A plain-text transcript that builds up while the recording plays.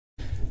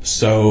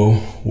So,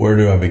 where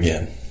do I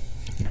begin?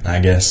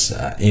 I guess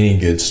any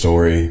good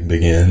story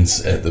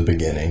begins at the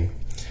beginning.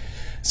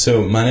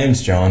 So, my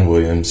name's John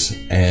Williams,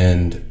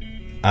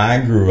 and I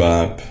grew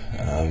up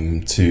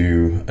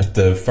to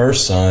the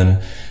first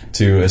son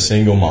to a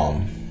single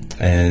mom.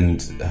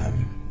 And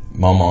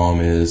my mom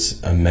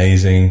is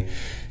amazing.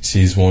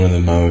 She's one of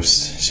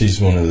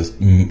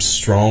the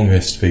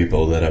strongest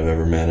people that I've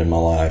ever met in my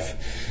life.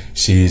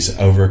 She's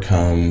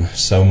overcome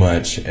so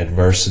much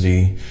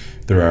adversity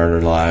throughout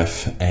her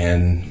life,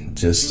 and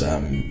just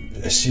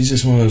she's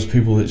just one of those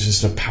people that's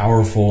just a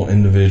powerful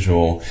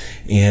individual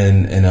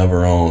in and of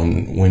her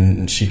own.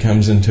 When she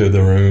comes into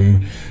the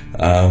room,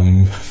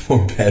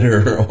 for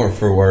better or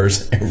for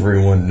worse,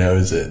 everyone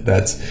knows it.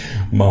 That's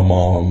my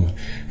mom.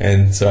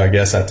 And so I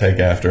guess I take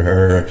after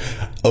her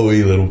a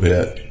wee little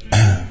bit.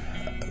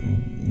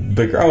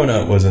 But growing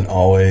up wasn't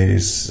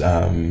always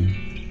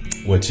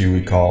what you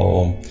would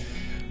call...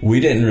 We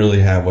didn't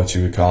really have what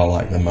you would call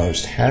like the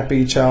most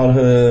happy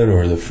childhood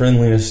or the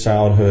friendliest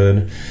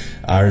childhood.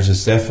 Ours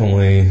is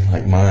definitely,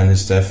 like mine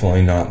is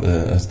definitely not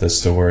the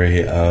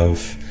story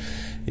of,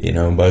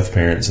 both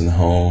parents in the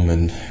home,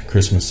 and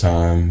Christmas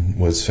time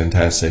was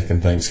fantastic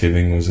and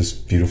Thanksgiving was this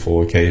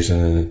beautiful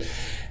occasion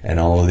and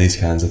all of these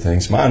kinds of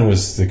things. Mine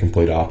was the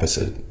complete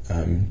opposite.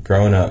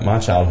 Growing up, my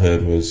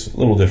childhood was a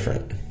little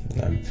different.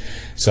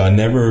 So I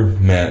never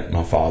met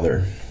my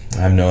father. I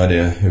have no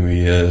idea who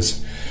he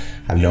is.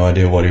 I have no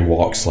idea what he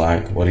walks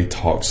like, what he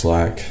talks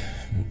like.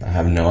 I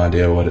have no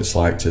idea what it's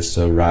like just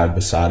to ride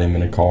beside him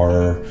in a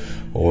car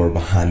or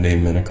behind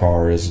him in a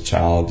car as a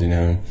child,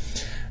 I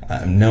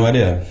have no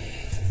idea.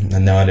 I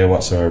have no idea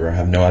whatsoever. I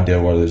have no idea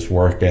what his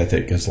work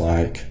ethic is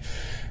like,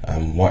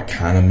 what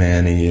kind of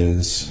man he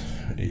is.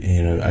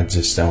 I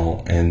just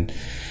don't. And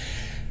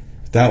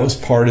that was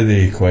part of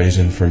the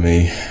equation for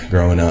me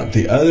growing up.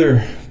 The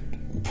other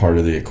part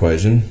of the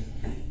equation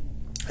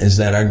is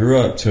that I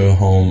grew up to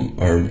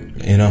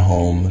in a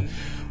home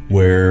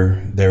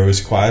where there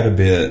was quite a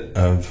bit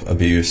of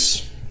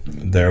abuse.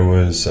 There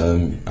was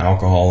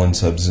alcohol and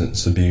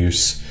substance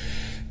abuse.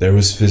 There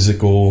was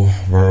physical,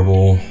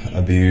 verbal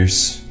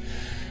abuse.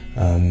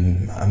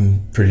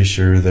 I'm pretty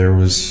sure there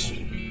was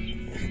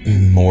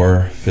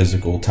more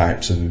physical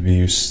types of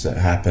abuse that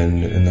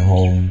happened in the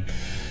home.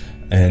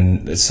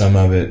 And some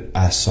of it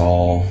I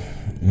saw,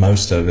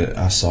 most of it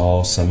I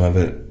saw, some of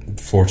it,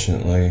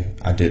 fortunately,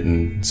 I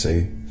didn't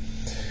see.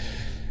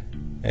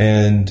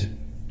 And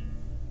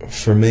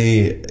for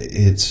me,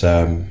 it's,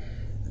 even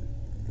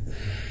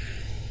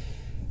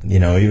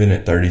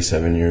at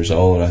 37 years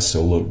old, I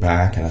still look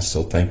back and I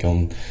still think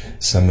on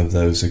some of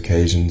those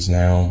occasions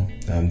now.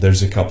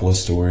 There's a couple of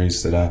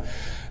stories that I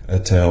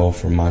tell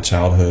from my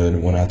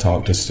childhood when I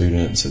talk to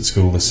students at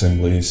school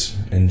assemblies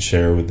and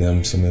share with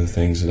them some of the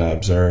things that I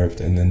observed.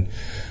 And then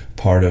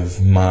part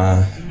of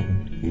my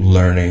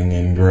learning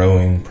and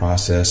growing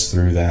process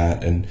through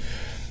that. And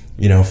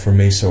for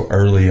me, so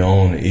early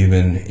on,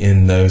 even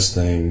in those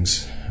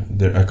things,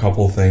 a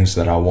couple of things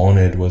that I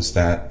wanted was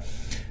that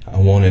I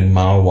wanted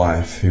my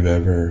wife,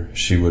 whoever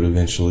she would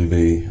eventually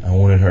be, I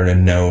wanted her to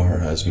know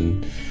her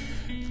husband,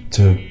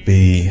 to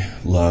be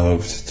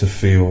loved, to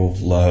feel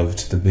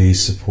loved, to be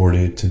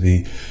supported, to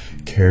be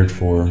cared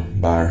for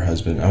by her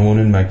husband. I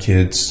wanted my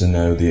kids to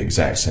know the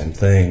exact same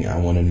thing. I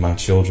wanted my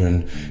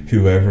children,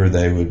 whoever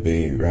they would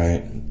be,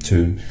 right,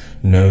 to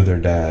know their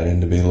dad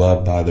and to be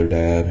loved by their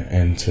dad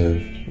and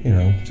to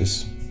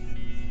just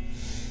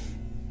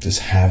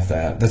have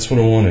that. That's what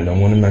I wanted. I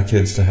wanted my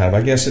kids to have.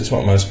 I guess it's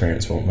what most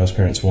parents want. Most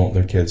parents want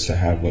their kids to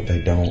have what they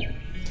don't.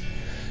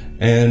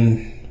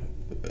 And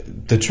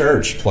the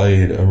church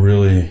played a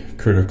really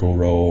critical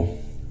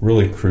role,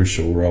 really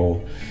crucial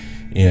role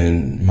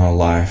in my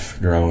life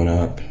growing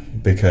up,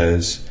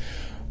 because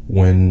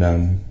when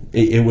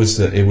it was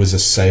a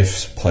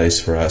safe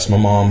place for us. My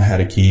mom had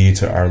a key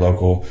to our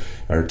local,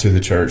 or to the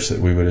church that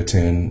we would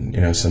attend,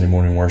 Sunday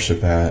morning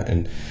worship at,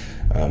 and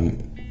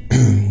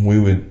we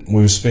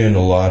would spend a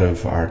lot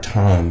of our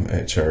time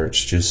at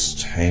church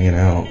just hanging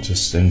out,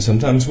 and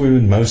sometimes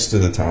most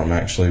of the time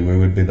actually, we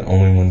would be the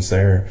only ones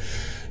there.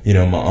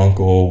 My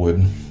uncle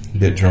would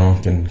get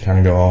drunk and kind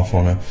of go off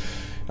on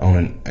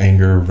an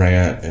anger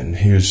rant, and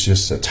he was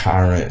just a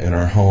tyrant in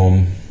our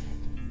home.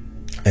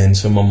 And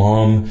so my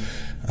mom,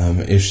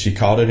 if she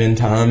caught it in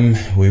time,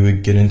 we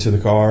would get into the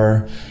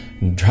car,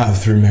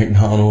 drive through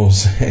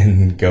McDonald's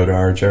and go to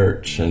our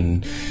church,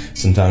 and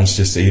sometimes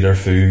just eat our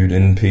food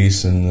in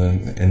peace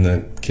in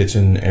the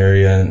kitchen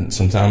area. And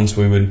sometimes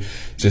we would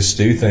just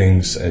do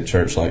things at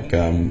church like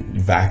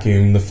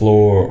vacuum the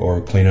floor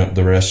or clean up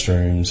the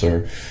restrooms,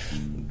 or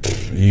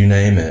you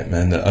name it,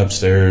 man. The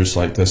upstairs,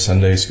 like the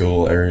Sunday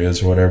school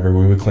areas or whatever,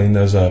 we would clean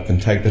those up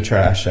and take the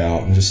trash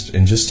out and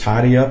just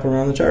tidy up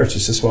around the church.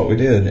 It's just what we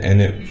did.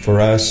 And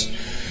for us,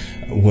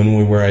 when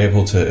we were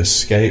able to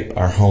escape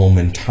our home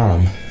in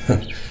time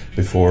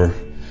before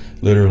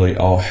literally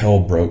all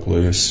hell broke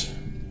loose,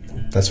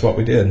 that's what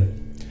we did.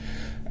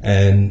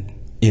 And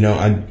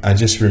I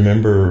just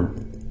remember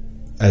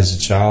as a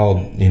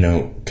child,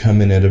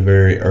 coming at a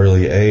very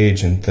early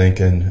age and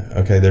thinking,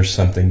 okay, there's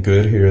something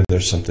good here.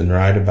 There's something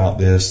right about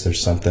this.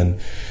 There's something,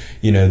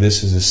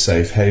 this is a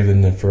safe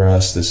haven for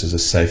us. This is a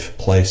safe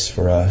place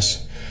for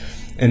us.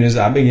 And as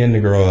I began to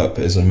grow up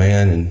as a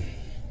man and,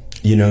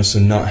 so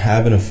not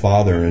having a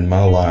father in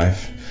my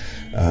life,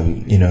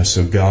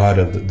 so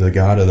the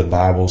God of the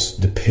Bible's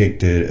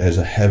depicted as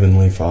a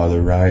heavenly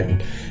Father,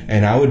 right?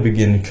 And I would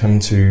begin to come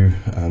to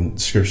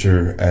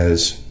Scripture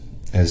as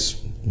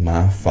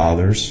my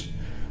Father's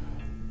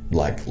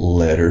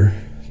letter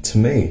to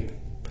me.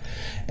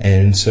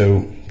 And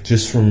so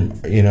just from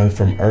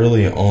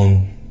early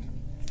on,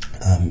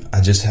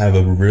 I just have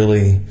a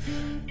really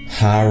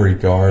high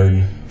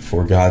regard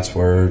for God's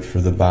Word,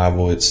 for the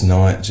Bible. It's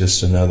not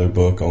just another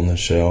book on the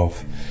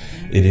shelf.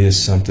 It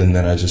is something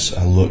that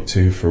I look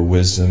to for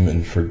wisdom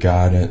and for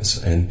guidance.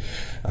 And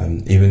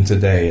even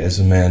today, as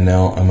a man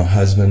now, I'm a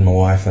husband. My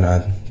wife and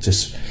I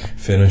just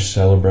finished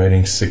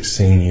celebrating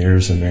 16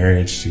 years of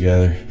marriage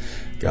together.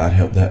 God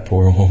help that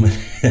poor woman.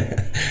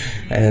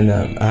 And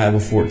I have a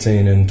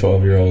 14 and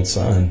 12-year-old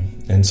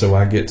son. And so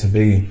I get to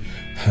be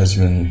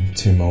husband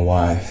to my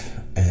wife,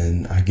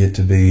 and I get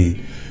to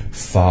be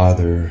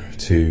father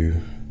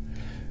to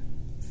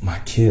my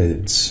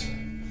kids.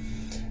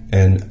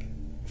 And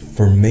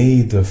for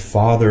me, the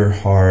father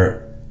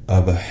heart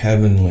of a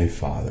heavenly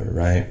Father,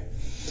 right,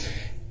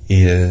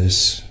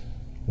 is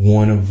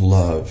one of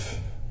love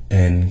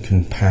and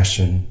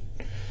compassion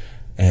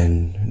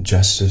and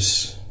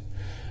justice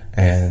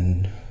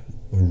and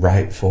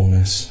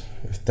rightfulness,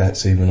 if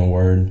that's even a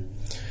word.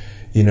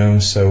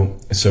 So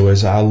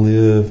as I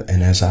live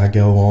and as I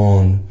go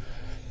on,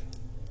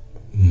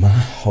 my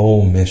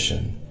whole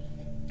mission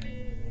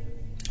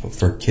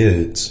for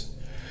kids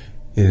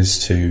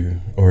is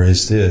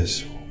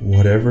this: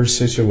 whatever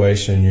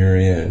situation you're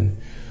in,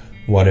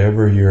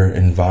 whatever your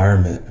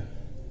environment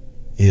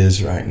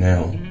is right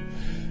now,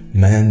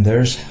 man,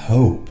 there's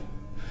hope.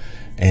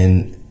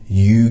 And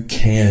you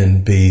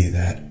can be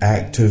that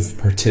active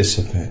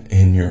participant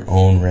in your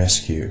own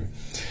rescue.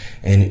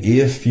 And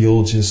if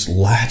you'll just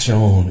latch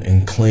on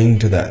and cling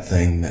to that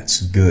thing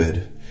that's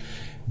good,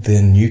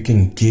 then you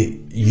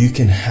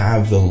can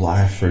have the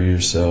life for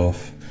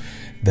yourself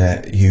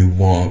that you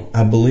want.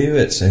 I believe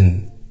it's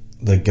in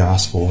the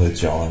Gospel of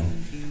John,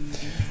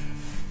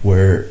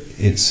 where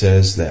it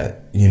says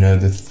that,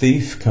 the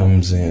thief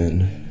comes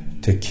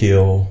in to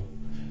kill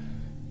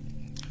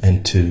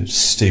and to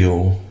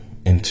steal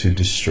and to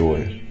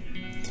destroy.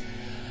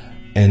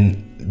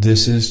 And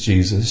this is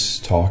Jesus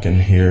talking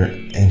here,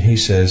 and he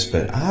says,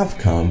 but I've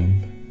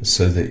come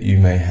so that you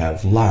may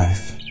have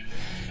life,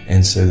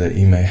 and so that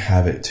you may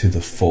have it to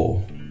the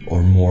full,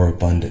 or more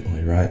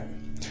abundantly, right?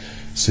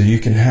 So you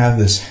can have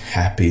this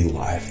happy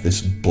life,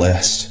 this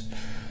blessed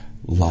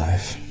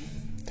life.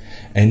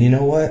 And you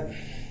know what?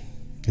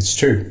 It's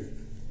true.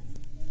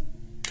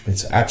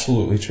 It's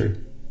absolutely true.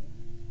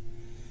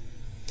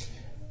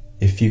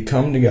 If you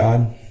come to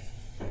God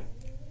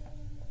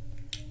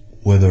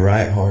with a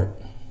right heart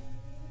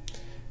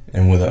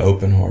and with an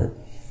open heart,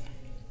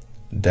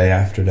 day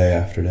after day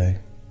after day,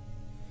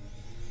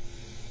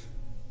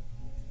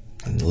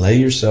 and lay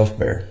yourself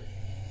bare,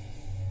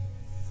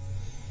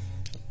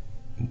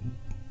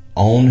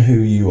 own who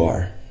you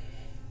are,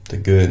 the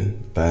good,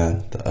 the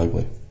bad, the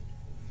ugly,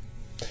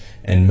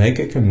 and make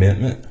a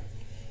commitment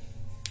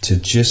to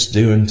just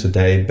doing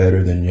today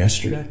better than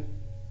yesterday,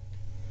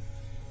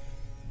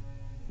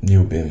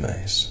 you'll be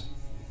amazed.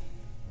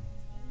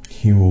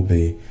 You will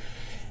be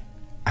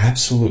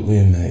absolutely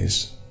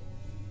amazed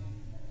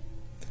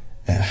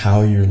at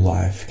how your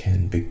life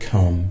can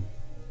become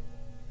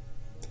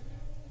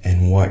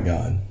and what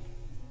God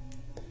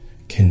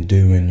can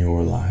do in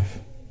your life.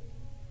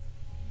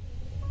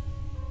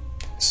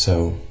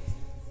 So,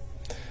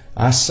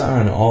 I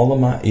sign all of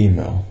my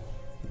email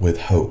with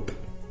hope,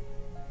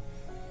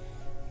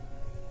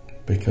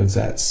 because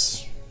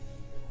that's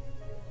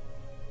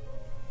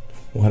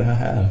what I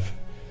have.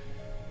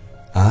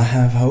 I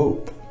have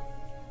hope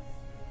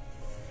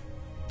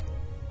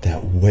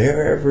that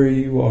wherever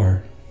you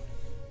are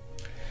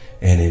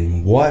and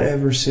in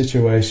whatever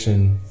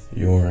situation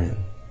you're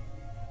in,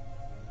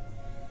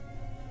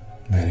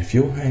 man, if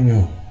you'll hang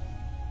on,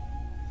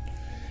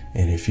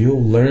 and if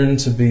you'll learn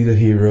to be the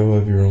hero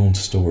of your own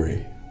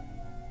story,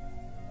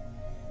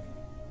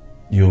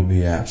 you'll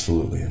be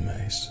absolutely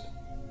amazed.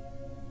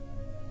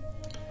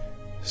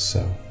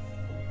 So,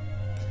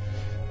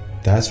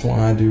 that's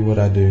why I do what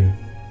I do.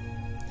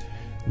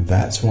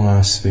 That's why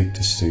I speak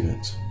to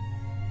students.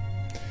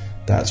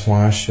 That's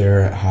why I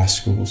share at high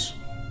schools.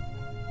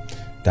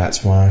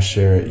 That's why I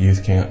share at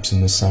youth camps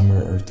in the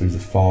summer or through the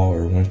fall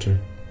or winter.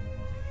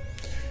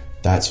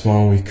 That's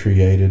why we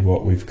created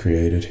what we've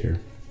created here.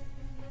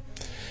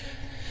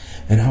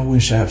 And I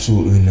wish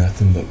absolutely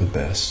nothing but the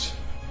best.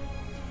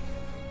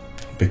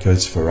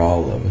 Because for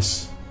all of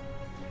us,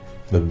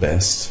 the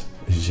best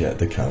is yet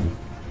to come.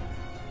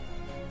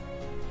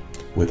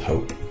 With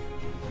hope.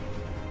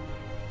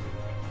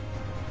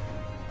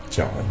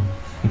 John.